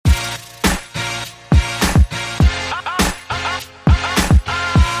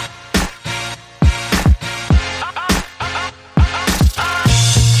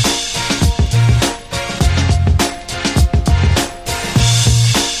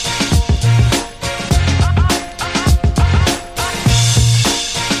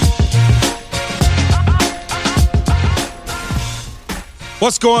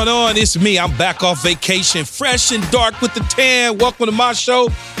What's going on? It's me. I'm back off vacation, fresh and dark with the tan. Welcome to my show.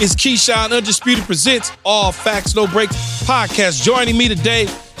 It's Keyshawn Undisputed Presents All Facts, No Breaks podcast. Joining me today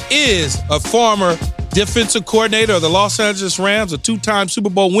is a former defensive coordinator of the Los Angeles Rams, a two-time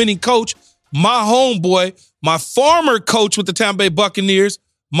Super Bowl winning coach, my homeboy, my former coach with the Tampa Bay Buccaneers,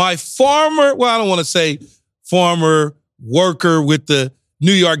 my former worker with the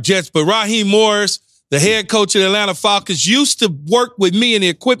New York Jets, but Raheem Morris, the head coach of the Atlanta Falcons, used to work with me in the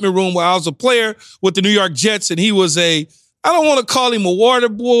equipment room while I was a player with the New York Jets, and he was I don't want to call him a water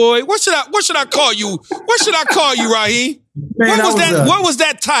boy. What should I call you? What should I call you, Raheem? Man, what was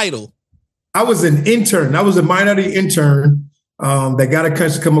that title? I was an intern. I was a minority intern that got a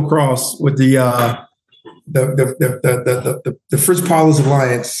chance to come across with the Fritz Paulus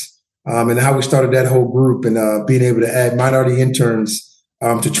Alliance and how we started that whole group and being able to add minority interns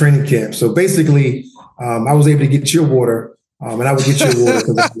to training camp. So basically, I was able to get your water, and I would get your water because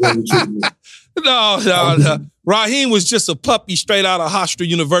of the way you treated me. No. Raheem was just a puppy straight out of Hofstra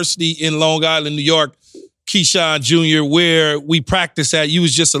University in Long Island, New York, Keyshawn Jr., where we practiced at. You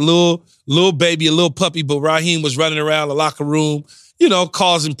was just a little baby, a little puppy, but Raheem was running around the locker room,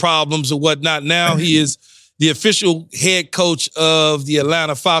 causing problems or whatnot. Now he is the official head coach of the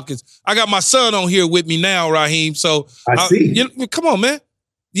Atlanta Falcons. I got my son on here with me now, Raheem. So I see. Come on, man.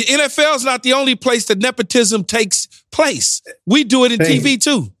 The NFL is not the only place that nepotism takes place. We do it in TV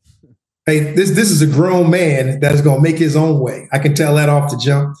too. Hey, this is a grown man that is going to make his own way. I can tell that off the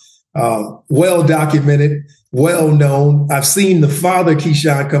jump. Well documented, well known. I've seen the father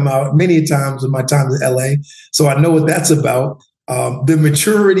Keyshawn come out many times in my time in LA, so I know what that's about. The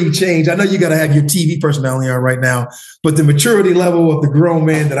maturity change. I know you got to have your TV personality on right now, but the maturity level of the grown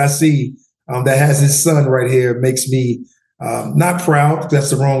man that I see that has his son right here makes me not proud. That's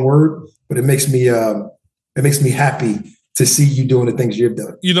the wrong word, but it makes me happy to see you doing the things you've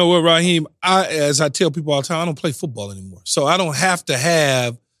done. You know what, Raheem? As I tell people all the time, I don't play football anymore, so I don't have to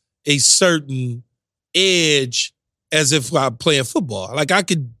have a certain edge as if I'm playing football. Like I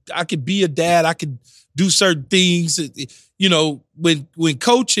could be a dad. I could do certain things. When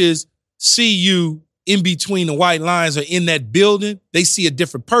coaches see you in between the white lines or in that building, they see a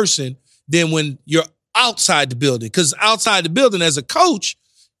different person than when you're outside the building. Because outside the building, as a coach,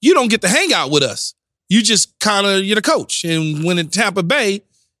 you don't get to hang out with us. You just you're the coach. And when in Tampa Bay,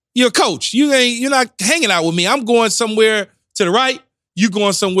 you're a coach. You're not hanging out with me. I'm going somewhere to the right. You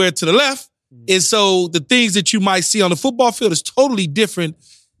going somewhere to the left. And so the things that you might see on the football field is totally different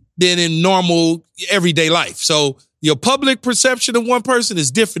than in normal everyday life. So your public perception of one person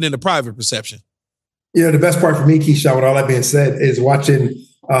is different than the private perception. The best part for me, Keyshawn, with all that being said, is watching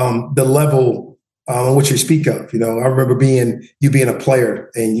the level on which you speak of. I remember being a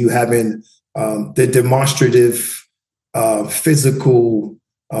player and you having the demonstrative, physical,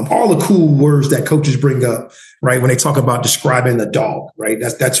 all the cool words that coaches bring up, right? When they talk about describing the dog, right?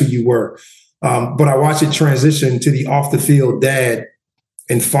 That's who you were. But I watched it transition to the off the field dad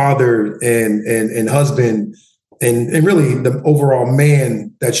and father and husband and really the overall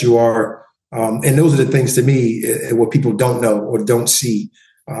man that you are. And those are the things to me, what people don't know or don't see.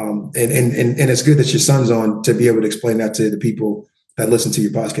 And it's good that your son's on to be able to explain that to the people that listen to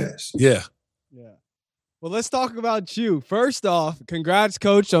your podcast. Yeah. Well, let's talk about you. First off, congrats,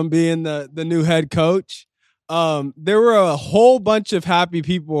 Coach, on being the new head coach. There were a whole bunch of happy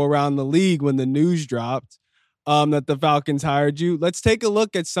people around the league when the news dropped that the Falcons hired you. Let's take a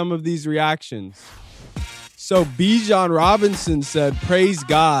look at some of these reactions. So Bijan Robinson said, "Praise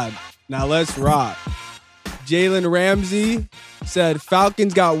God. Now let's rock." Jalen Ramsey said,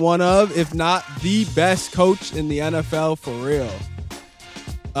 "Falcons got one of, if not the best coach in the NFL for real."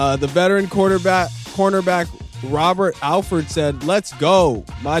 The veteran cornerback Robert Alford said, "Let's go.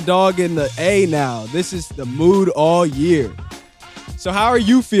 My dog in the A now. This is the mood all year." So how are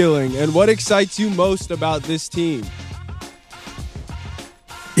you feeling, and what excites you most about this team?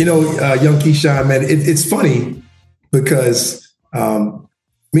 Young Keyshawn, man, it's funny because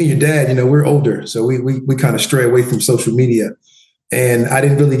me and your dad, we're older, so we kind of stray away from social media. And I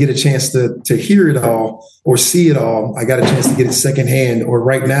didn't really get a chance to hear it all or see it all. I got a chance to get it secondhand, or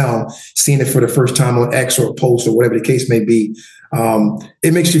right now, seeing it for the first time on X or a post or whatever the case may be.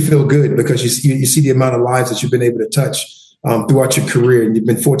 It makes you feel good because you see the amount of lives that you've been able to touch throughout your career. And you've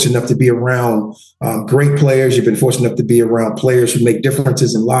been fortunate enough to be around great players. You've been fortunate enough to be around players who make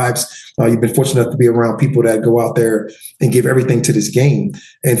differences in lives. You've been fortunate enough to be around people that go out there and give everything to this game.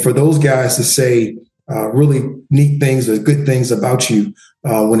 And for those guys to say really neat things or good things about you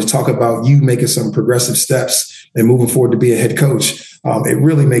when they talk about you making some progressive steps and moving forward to be a head coach, it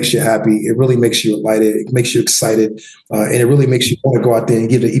really makes you happy. It really makes you excited. It makes you excited. And it really makes you want to go out there and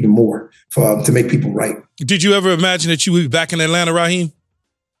give it even more to make people right. Did you ever imagine that you would be back in Atlanta, Raheem?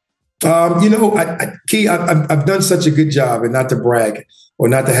 Key, I've done such a good job, and not to brag or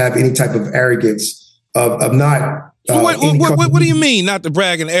not to have any type of arrogance of not. What do you mean, not to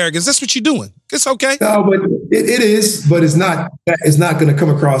brag and arrogance? That's what you're doing. It's okay. No, but it is, but it's not. It's not going to come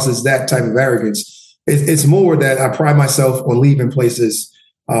across as that type of arrogance. It's more that I pride myself on leaving places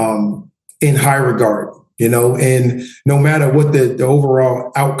in high regard. And no matter what the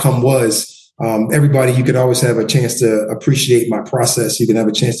overall outcome was. Everybody, you could always have a chance to appreciate my process. You can have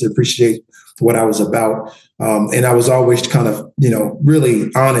a chance to appreciate what I was about. And I was always kind of,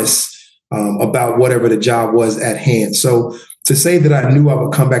 really honest about whatever the job was at hand. So to say that I knew I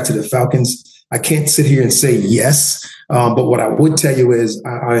would come back to the Falcons, I can't sit here and say yes. But what I would tell you is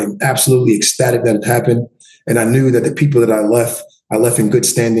I am absolutely ecstatic that it happened. And I knew that the people that I left in good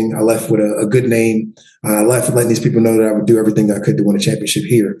standing. I left with a good name. I left letting these people know that I would do everything that I could to win a championship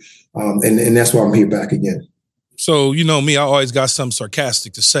here. And that's why I'm here back again. So, you know me, I always got something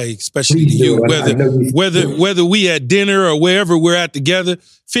sarcastic to say, especially to you, whether we at dinner or wherever we're at together.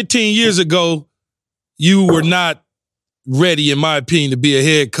 15 years ago, you were not ready, in my opinion, to be a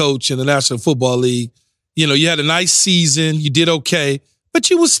head coach in the National Football League. You had a nice season. You did okay, but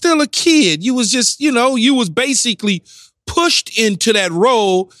you was still a kid. You was just, you was basically pushed into that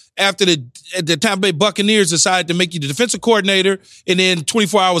role after the Tampa Bay Buccaneers decided to make you the defensive coordinator, and then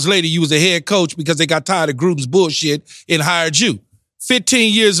 24 hours later, you was the head coach because they got tired of Gruden's bullshit and hired you.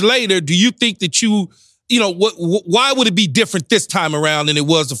 15 years later, do you think that why would it be different this time around than it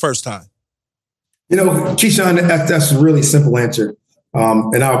was the first time? Keyshawn, that's a really simple answer.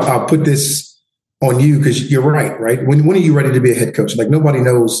 And I'll put this on you because you're right? When are you ready to be a head coach? Like, nobody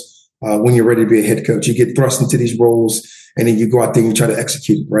knows when you're ready to be a head coach. You get thrust into these roles and then you go out there and you try to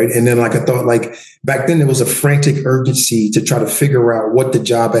execute, right? And then, I thought, back then there was a frantic urgency to try to figure out what the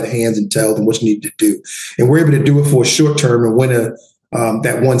job at hand entailed and what you needed to do. And we're able to do it for a short term and win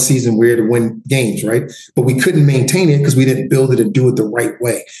that one season we're to win games, right? But we couldn't maintain it because we didn't build it and do it the right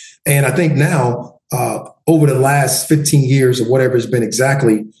way. And I think now, over the last 15 years or whatever it's been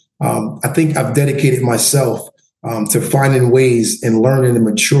exactly, I think I've dedicated myself to finding ways and learning and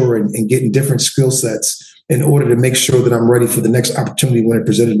maturing and getting different skill sets in order to make sure that I'm ready for the next opportunity when it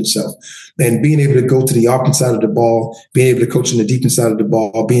presented itself. And being able to go to the offense side of the ball, being able to coach on the defense side of the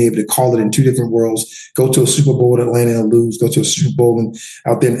ball, being able to call it in two different worlds, go to a Super Bowl in Atlanta and lose, go to a Super Bowl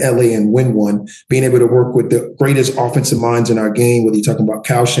out there in LA and win one, being able to work with the greatest offensive minds in our game, whether you're talking about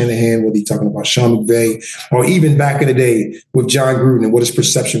Kyle Shanahan, whether you're talking about Sean McVay, or even back in the day with John Gruden and what his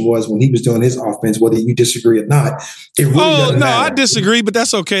perception was when he was doing his offense, whether you disagree or not. It really doesn't matter. I disagree, but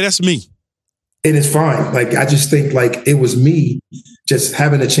that's okay. That's me. And it's fine. I just think it was me just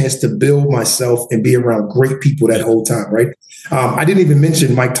having a chance to build myself and be around great people that whole time, right? I didn't even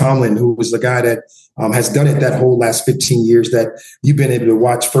mention Mike Tomlin, who was the guy that has done it that whole last 15 years that you've been able to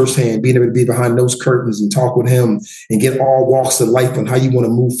watch firsthand, being able to be behind those curtains and talk with him and get all walks of life on how you want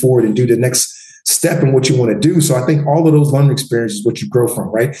to move forward and do the next step in what you want to do. So I think all of those learning experiences is what you grow from,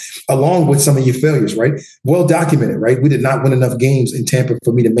 right? Along with some of your failures, right? Well documented, right? We did not win enough games in Tampa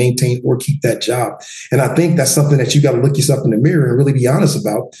for me to maintain or keep that job. And I think that's something that you got to look yourself in the mirror and really be honest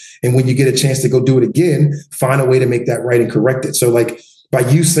about. And when you get a chance to go do it again, find a way to make that right and correct it. So by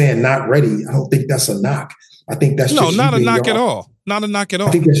you saying not ready, I don't think that's a knock. I think that's just not a knock at all. Not a knock at all.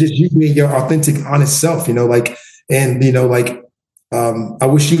 I think that's just you being your authentic, honest self, I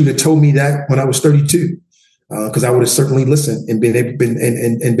wish you would have told me that when I was 32, because I would have certainly listened and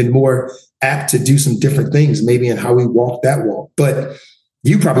been more apt to do some different things, maybe in how we walk that walk. But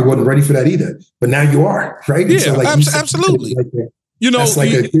you probably wasn't ready for that either. But now you are, right? Yeah, so absolutely. That's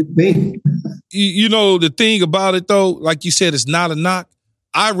a good thing. The thing about it, though, like you said, it's not a knock.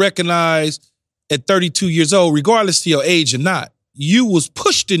 I recognize at 32 years old, regardless to your age or not, you was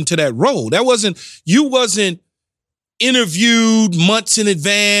pushed into that role. You wasn't interviewed months in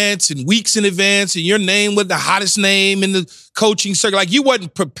advance and weeks in advance, and your name was the hottest name in the coaching circle. You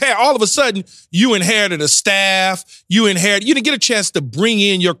wasn't prepared. All of a sudden, you inherited a staff. You didn't get a chance to bring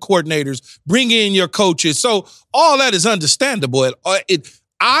in your coordinators, bring in your coaches. So all that is understandable.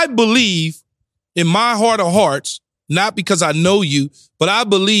 I believe in my heart of hearts, not because I know you, but I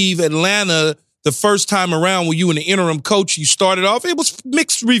believe Atlanta, the first time around when you were the interim coach, you started off, it was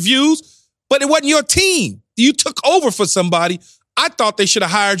mixed reviews, but it wasn't your team. You took over for somebody. I thought they should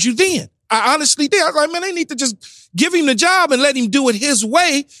have hired you then. I honestly did. I was like, man, they need to just give him the job and let him do it his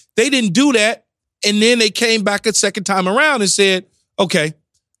way. They didn't do that. And then they came back a second time around and said, okay,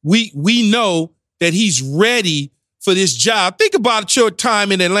 we know that he's ready for this job. Think about your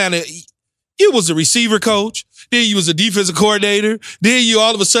time in Atlanta. You was a receiver coach. Then you was a defensive coordinator. Then you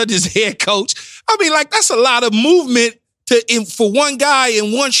all of a sudden is head coach. I mean, like, that's a lot of movement for one guy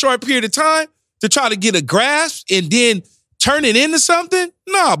in one short period of time to try to get a grasp and then turn it into something.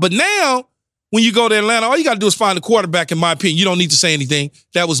 No, but now when you go to Atlanta, all you got to do is find a quarterback, in my opinion. You don't need to say anything.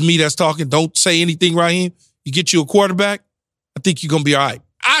 That was me that's talking. Don't say anything, Raheem. You get you a quarterback, I think you're going to be all right.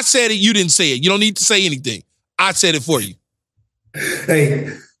 I said it. You didn't say it. You don't need to say anything. I said it for you.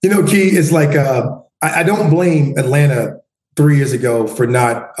 Hey, Key, it's like I don't blame Atlanta 3 years ago for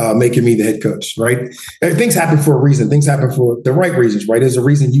not making me the head coach, right? Things happen for a reason. Things happen for the right reasons, right? There's a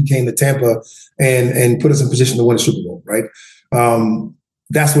reason you came to Tampa and put us in position to win a Super Bowl, right?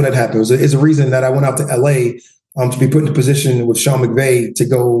 That's when that happened. It's a reason that I went out to LA to be put in a position with Sean McVay to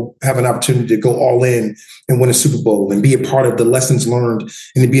go have an opportunity to go all in and win a Super Bowl and be a part of the lessons learned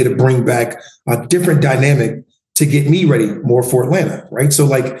and to be able to bring back a different dynamic to get me ready more for Atlanta, right? So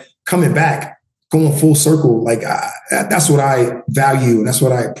like coming back, going full circle, like that's what I value and that's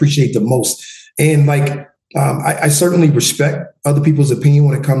what I appreciate the most. And like, I certainly respect other people's opinion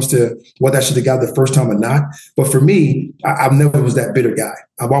when it comes to whether I should have got the first time or not. But for me, I've never was that bitter guy.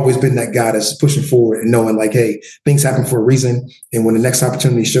 I've always been that guy that's pushing forward and knowing like, hey, things happen for a reason. And when the next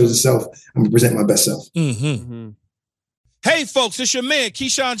opportunity shows itself, I'm gonna present my best self. Mm-hmm. Mm-hmm. Hey, folks, it's your man,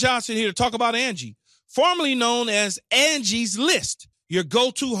 Keyshawn Johnson, here to talk about Angie, formerly known as Angie's List, your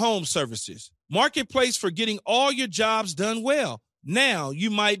go-to home services marketplace for getting all your jobs done well. Now, you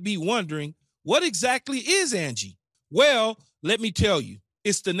might be wondering, what exactly is Angie? Well, let me tell you,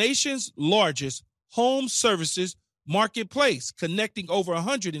 it's the nation's largest home services marketplace, connecting over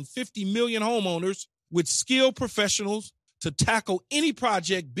 150 million homeowners with skilled professionals to tackle any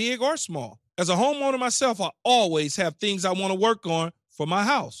project, big or small. As a homeowner myself, I always have things I want to work on for my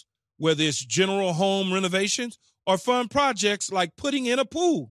house, whether it's general home renovations or fun projects like putting in a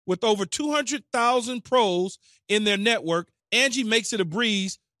pool. With over 200,000 pros in their network, Angie makes it a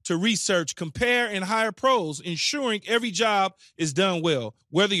breeze to research, compare, and hire pros, ensuring every job is done well.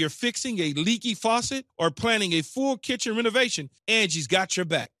 Whether you're fixing a leaky faucet or planning a full kitchen renovation, Angie's got your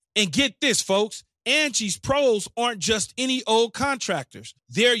back. And get this, folks, Angie's pros aren't just any old contractors.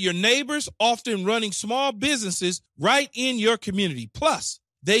 They're your neighbors, often running small businesses right in your community. Plus,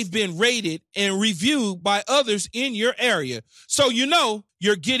 they've been rated and reviewed by others in your area, so you know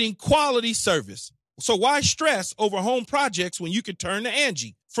you're getting quality service. So why stress over home projects when you can turn to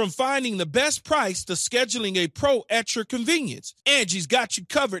Angie? From finding the best price to scheduling a pro at your convenience, Angie's got you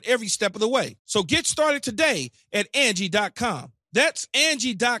covered every step of the way. So get started today at Angie.com. That's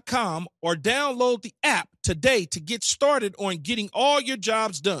Angie.com, or download the app today to get started on getting all your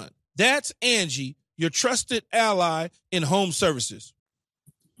jobs done. That's Angie, your trusted ally in home services.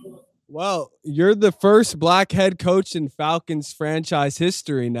 Well, you're the first black head coach in Falcons franchise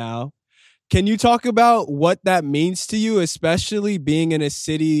history now. Can you talk about what that means to you, especially being in a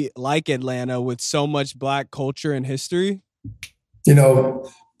city like Atlanta with so much black culture and history?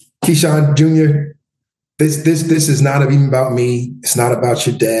 Keyshawn Jr., this is not even about me. It's not about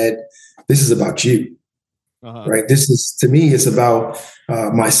your dad. This is about you, right? This is, to me, it's about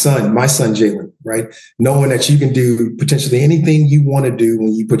my son Jalen, right? Knowing that you can do potentially anything you want to do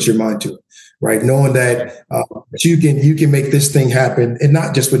when you put your mind to it. Right, knowing that you can make this thing happen, and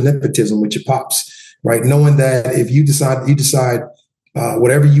not just with nepotism with your pops. Right, knowing that if you decide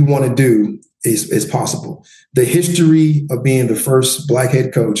whatever you want to do is possible. The history of being the first black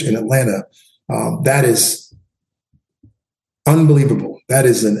head coach in Atlanta, that is unbelievable. That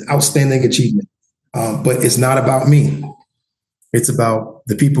is an outstanding achievement. But it's not about me. It's about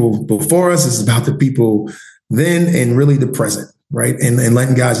the people before us. It's about the people then and really the present. Right, and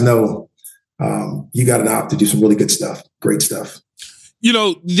letting guys know. You got an op to do some really good stuff, great stuff.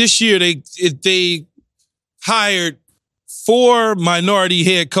 This year they hired 4 minority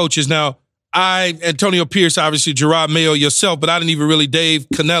head coaches. Now, Antonio Pierce, obviously, Gerard Mayo, yourself, but I didn't even really, Dave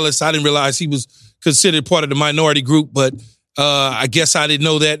Canellis, I didn't realize he was considered part of the minority group, but I guess I didn't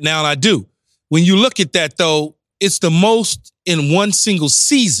know that. Now I do. When you look at that, though, it's the most in one single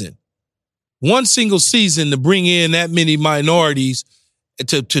season to bring in that many minorities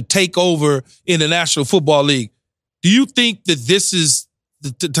to take over in the National Football League. Do you think that this is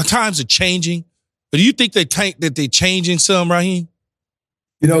the times are changing? But do you think that they're changing some, Raheem?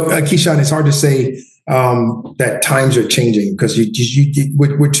 Keyshawn, it's hard to say that times are changing because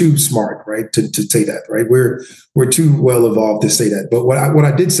we're too smart, right, to say that, right? We're too well evolved to say that. But what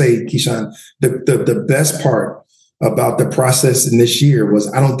I did say, Keyshawn, the best part about the process in this year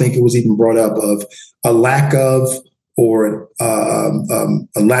was I don't think it was even brought up of a lack of or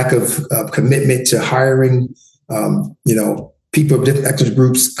a lack of commitment to hiring, people of different ethnic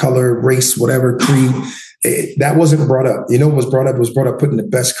groups, color, race, whatever, creed. That wasn't brought up. What was brought up? It was brought up putting the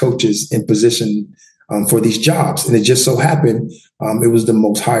best coaches in position for these jobs. And it just so happened it was the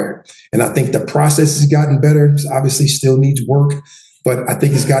most hired. And I think the process has gotten better. Obviously still needs work, but I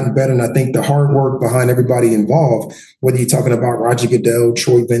think it's gotten better. And I think the hard work behind everybody involved, whether you're talking about Roger Goodell,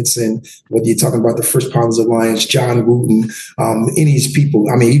 Troy Vincent, whether you're talking about the First Pounders Alliance, John Wooten, any of these people.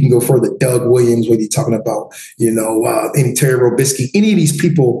 I mean, you can go further, Doug Williams, whether you're talking about, any Terry Robisky, any of these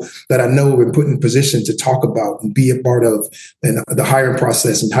people that I know have been put in position to talk about and be a part of the hiring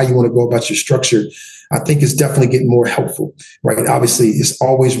process and how you want to go about your structure. I think it's definitely getting more helpful, right? Obviously, it's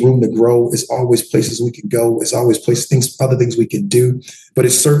always room to grow. It's always places we can go. It's always other things we can do. But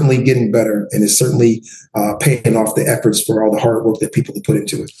it's certainly getting better, and it's certainly paying off the efforts for all the hard work that people have put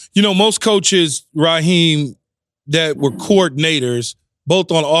into it. Most coaches, Raheem, that were coordinators,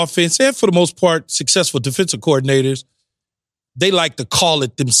 both on offense and for the most part successful defensive coordinators, they like to call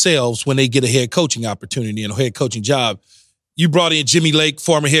it themselves when they get a head coaching opportunity and a head coaching job. You brought in Jimmy Lake,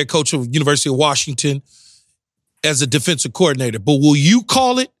 former head coach of University of Washington, as a defensive coordinator. But will you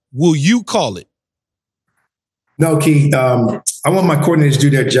call it? Will you call it? No, Key. I want my coordinators to do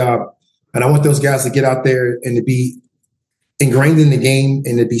their job, and I want those guys to get out there and to be ingrained in the game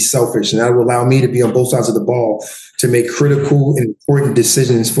and to be selfish. And that will allow me to be on both sides of the ball to make critical and important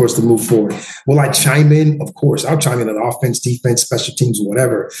decisions for us to move forward. Will I chime in? Of course. I'll chime in on offense, defense, special teams,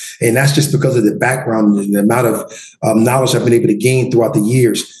 whatever. And that's just because of the background and the amount of knowledge I've been able to gain throughout the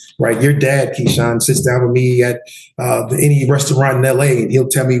years. Right, your dad, Keyshawn, sits down with me at any restaurant in LA, and he'll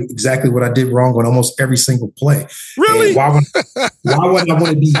tell me exactly what I did wrong on almost every single play. Really? And why would I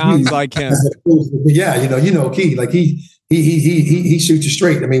want to be? Sounds like him. Yeah, Key, like he shoots you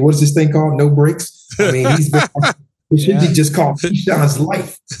straight. I mean, what is this thing called? No breaks. I mean, it should be just called Keyshawn's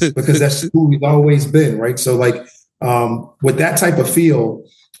life, because that's who he's always been, right? So, with that type of feel,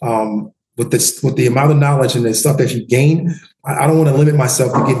 with the amount of knowledge and the stuff that you gain, I don't want to limit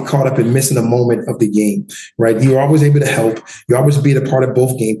myself to get caught up in missing a moment of the game, right? You're always able to help. You always be a part of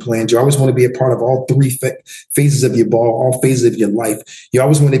both game plans. You always want to be a part of all three phases of your ball, all phases of your life. You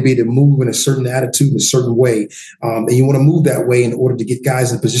always want to be able to move in a certain attitude, in a certain way. And you want to move that way in order to get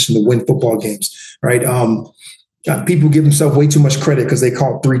guys in position to win football games, right? People give themselves way too much credit because they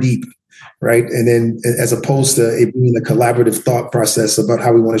call it 3 deep. Right. And then as opposed to it being a collaborative thought process about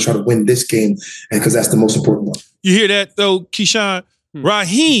how we want to try to win this game, and because that's the most important one. You hear that, though, Keyshawn?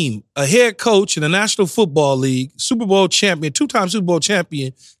 Raheem, a head coach in the National Football League, Super Bowl champion, 2-time Super Bowl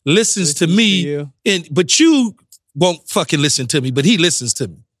champion, listens to me. But you won't fucking listen to me, but he listens to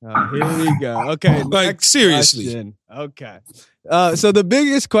me. Here we go. Okay. Like, seriously. Question. Okay. So the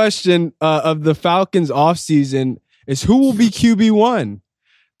biggest question of the Falcons offseason is who will be QB1?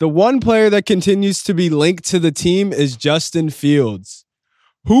 The one player that continues to be linked to the team is Justin Fields,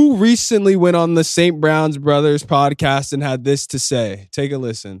 who recently went on the St. Brown's Brothers podcast and had this to say. Take a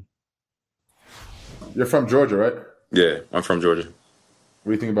listen. You're from Georgia, right? Yeah, I'm from Georgia.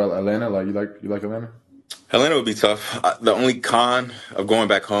 What do you think about Atlanta? Like, you like Atlanta? Atlanta would be tough. The only con of going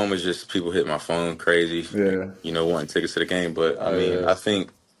back home is just people hit my phone crazy. Yeah. Wanting tickets to the game. But I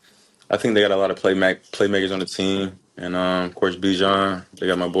think they got a lot of playmakers on the team. And, of course, Bijan. They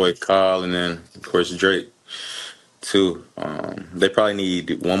got my boy Kyle, and then, of course, Drake, too. They probably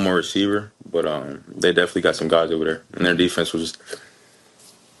need one more receiver, but they definitely got some guys over there. And their defense was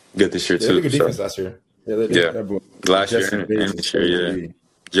good this year, too. They had a good defense last year. Yeah, they did. Yeah. Last year and this year, yeah.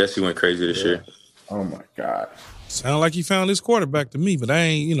 Jesse went crazy this year. Oh, my God. Sound like he found his quarterback to me, but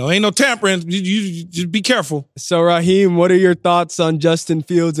ain't no tampering. You just be careful. So, Raheem, what are your thoughts on Justin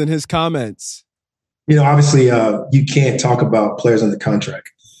Fields and his comments? Obviously, you can't talk about players under contract,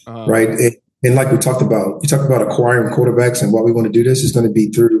 right? And like we talked about, you talk about acquiring quarterbacks, and what we want to do this is going to be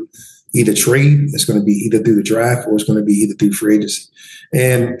through either trade, it's going to be either through the draft, or it's going to be either through free agency.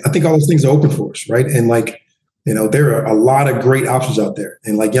 And I think all those things are open for us, right? And there are a lot of great options out there.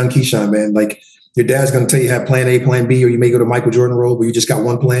 And like young Keyshawn, man, like your dad's going to tell you have plan A, plan B, or you may go to Michael Jordan road where you just got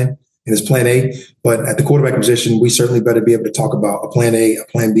one plan. And it's plan A, but at the quarterback position, we certainly better be able to talk about a plan A, a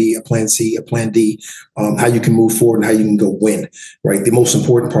plan B, a plan C, a plan D, how you can move forward and how you can go win, right? The most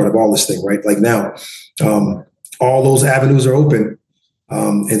important part of all this thing, right? Like now, all those avenues are open,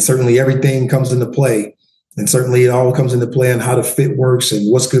 and certainly everything comes into play. And certainly it all comes into play on how the fit works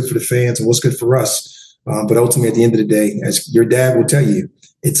and what's good for the fans and what's good for us. But ultimately, at the end of the day, as your dad will tell you,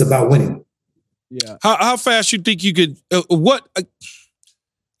 it's about winning. Yeah. How fast you think you could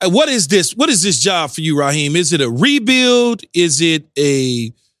what is this? What is this job for you, Raheem? Is it a rebuild? Is it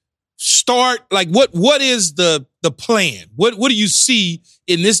a start? Like what is the the plan? What do you see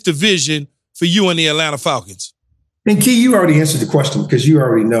in this division for you and the Atlanta Falcons? And Key, you already answered the question because you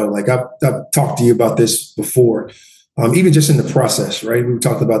already know. Like I've talked to you about this before, even just in the process, right? We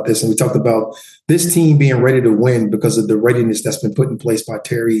talked about this, and we talked about this team being ready to win because of the readiness that's been put in place by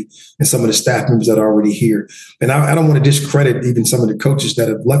Terry and some of the staff members that are already here. And I don't want to discredit even some of the coaches that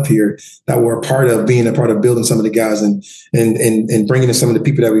have left here that were being a part of building some of the guys and bringing in some of the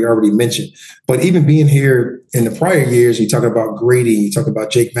people that we already mentioned. But even being here in the prior years, you talk about Grady, you talk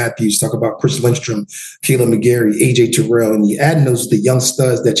about Jake Matthews, you talk about Chris Lindstrom, Caleb McGarry, AJ Terrell, and you add the young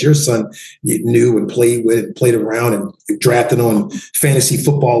studs that your son knew and played with and played around and drafted on fantasy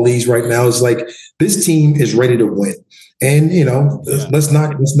football leagues right now. It's like this team is ready to win. And, let's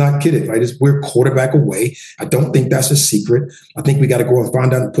not kid it, right? We're quarterback away. I don't think that's a secret. I think we got to go and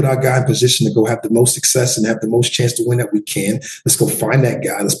find out and put our guy in position to go have the most success and have the most chance to win that we can. Let's go find that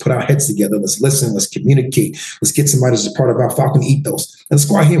guy. Let's put our heads together. Let's listen. Let's communicate. Let's get somebody that's a part of our Falcon ethos. And let's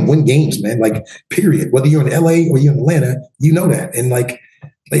go out here and win games, man. Like, period. Whether you're in LA or you're in Atlanta, you know that. And like,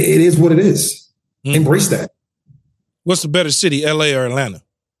 it is what it is. Embrace that. What's the better city, LA or Atlanta?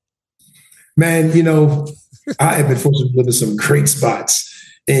 Man, I have been fortunate to live in some great spots.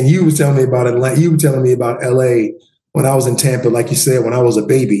 And you were telling me about Atlanta. You were telling me about LA when I was in Tampa, like you said, when I was a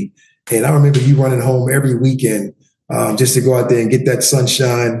baby. And I remember you running home every weekend just to go out there and get that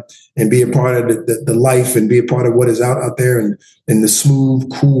sunshine and be a part of the life and be a part of what is out there and the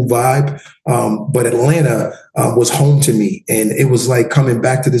smooth, cool vibe. But Atlanta was home to me. And it was like coming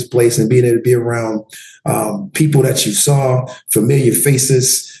back to this place and being able to be around people that you saw, familiar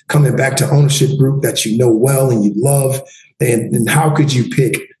faces, coming back to ownership group that you know well and you love. And how could you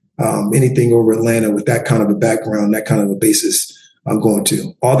pick anything over Atlanta with that kind of a background, that kind of a basis? I'm going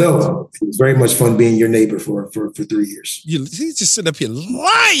to. Although it was very much fun being your neighbor for 3 years. He's just sitting up here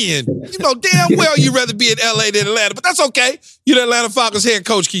lying. You know damn well you'd rather be in LA than Atlanta, but that's okay. You're the Atlanta Falcons head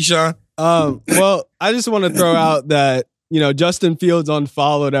coach, Keyshawn. Well, I just want to throw out that, Justin Fields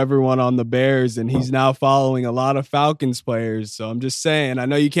unfollowed everyone on the Bears, and he's now following a lot of Falcons players. So I'm just saying, I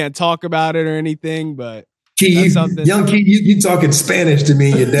know you can't talk about it or anything, but young Key, you talking Spanish to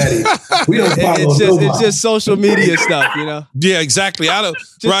me and your daddy. We don't follow it's just social media stuff, Yeah, exactly. Raheem,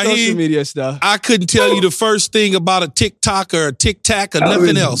 social media stuff. I couldn't tell you the first thing about a TikTok or a Tic Tac or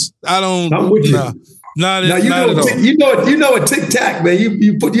nothing else. I'm with you. Not at all. You know a Tic Tac, man.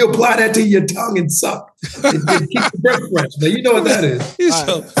 You apply that to your tongue and suck. It keeps the breath fresh, man. You know what that is. You're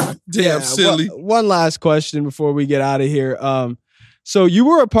so damn silly. One last question before we get out of here. So you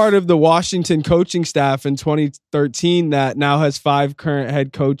were a part of the Washington coaching staff in 2013 that now has 5 current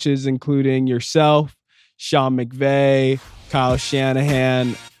head coaches, including yourself, Sean McVay, Kyle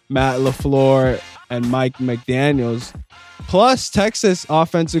Shanahan, Matt LaFleur, and Mike McDaniels, plus Texas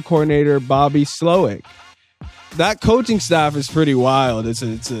offensive coordinator Bobby Slowick. That coaching staff is pretty wild. It's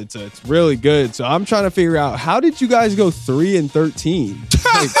really good. So I'm trying to figure out, how did you guys go 3-13?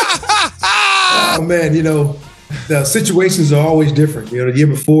 Oh man, the situations are always different. The year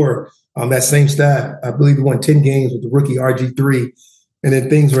before, that same staff, I believe we won 10 games with the rookie RG3, and then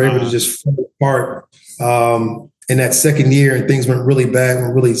things were able to just fall apart in that second year, and things went really bad,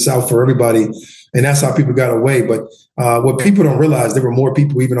 went really south for everybody, and that's how people got away. But what people don't realize, there were more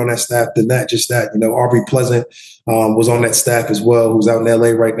people even on that staff than that. Just that, Aubrey Pleasant was on that staff as well, who's out in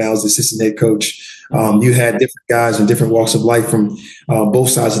LA right now as the assistant head coach. You had different guys in different walks of life from both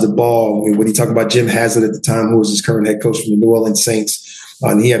sides of the ball. When you talk about Jim Haslett at the time, who was his current head coach from the New Orleans Saints,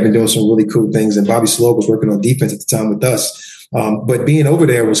 and he had been doing some really cool things. And Bobby Slowick was working on defense at the time with us. But being over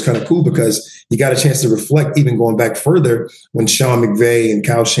there was kind of cool because you got a chance to reflect, even going back further when Sean McVay and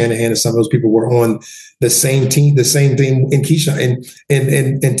Kyle Shanahan and some of those people were on the same team in Keyshawn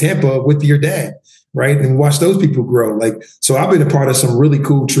in Tampa with your dad. Right. And watch those people grow. So I've been a part of some really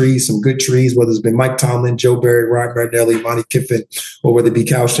cool trees, some good trees, whether it's been Mike Tomlin, Joe Barry, Ryan Gardnerelli, Monty Kiffin, or whether it be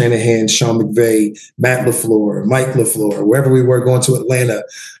Kyle Shanahan, Sean McVay, Matt LaFleur, Mike LaFleur, wherever we were going to Atlanta.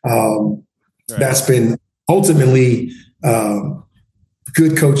 That's been ultimately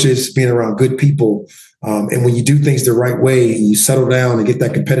good coaches, being around good people. And when you do things the right way and you settle down and get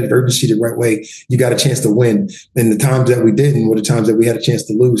that competitive urgency the right way, you got a chance to win. And the times that we didn't were the times that we had a chance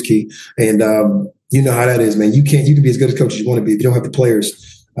to lose, Key. And you know how that is, man. You can be as good as coach as you want to be. If you don't have the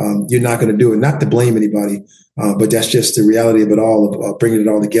players, you're not going to do it. Not to blame anybody, but that's just the reality of it all, of bringing it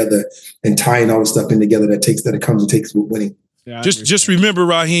all together and tying all the stuff in together that takes with winning. Yeah, just remember,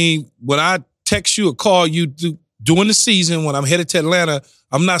 Raheem, when I text you or call you during the season when I'm headed to Atlanta,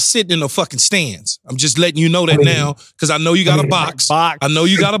 I'm not sitting in the fucking stands. I'm just letting you know that now because I know you got a box. I know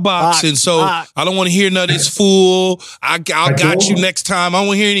you got a box, and so I don't want to hear nothing. It's full. I got you next time. I don't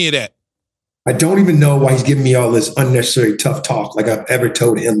want to hear any of that. I don't even know why he's giving me all this unnecessary tough talk like I've ever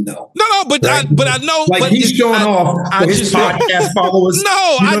told him no. No, but right? I know. Like but he's showing off his podcast followers.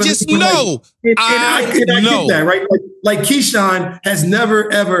 No, I just know. I get that, right? Like Keyshawn has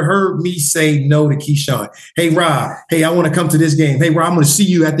never, ever heard me say no to Keyshawn. Hey, Rob, hey, I want to come to this game. Hey, Rob, I'm going to see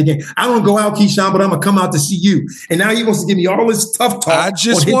you at the game. I don't go out, Keyshawn, but I'm going to come out to see you. And now he wants to give me all this tough talk. I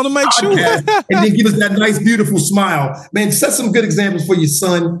just want to make sure. And then give us that nice, beautiful smile. Man, set some good examples for your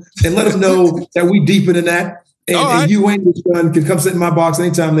son and let him know that we deeper than that. And you and your son can come sit in my box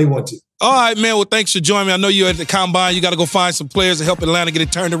anytime they want to. All right, man. Well, thanks for joining me. I know you're at the Combine. You got to go find some players to help Atlanta get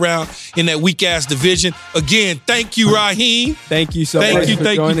it turned around in that weak-ass division. Again, thank you, Raheem. Thank you so much.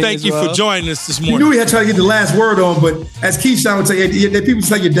 Thank you for joining us this morning. You knew he had to try to get the last word on, but as Keyshawn would say, people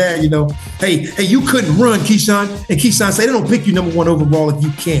tell your dad, hey, you couldn't run, Keyshawn. And Keyshawn say, they don't pick you number 1 overall if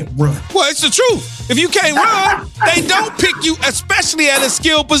you can't run. Well, it's the truth. If you can't run, they don't pick you, especially at a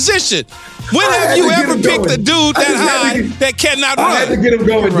skilled position. When have you ever picked a dude that high that cannot run? I had to get him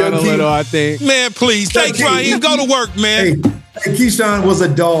going, run a little, I think. Man, please. Thanks, Raheem. Go to work, man. Hey, Keyshawn was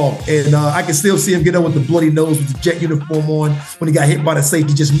a dog, and I can still see him get up with the bloody nose with the Jet uniform on when he got hit by the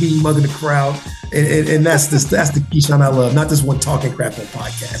safety, just mean mugging the crowd. And that's the Keyshawn I love, not this one talking crap on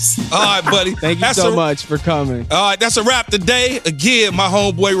podcasts. All right, buddy. Thank you so much for coming. All right, that's a wrap today. Again, my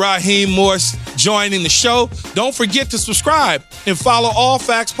homeboy Raheem Morris joining the show. Don't forget to subscribe and follow All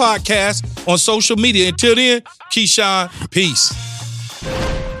Facts Podcast on social media. Until then, Keyshawn, peace.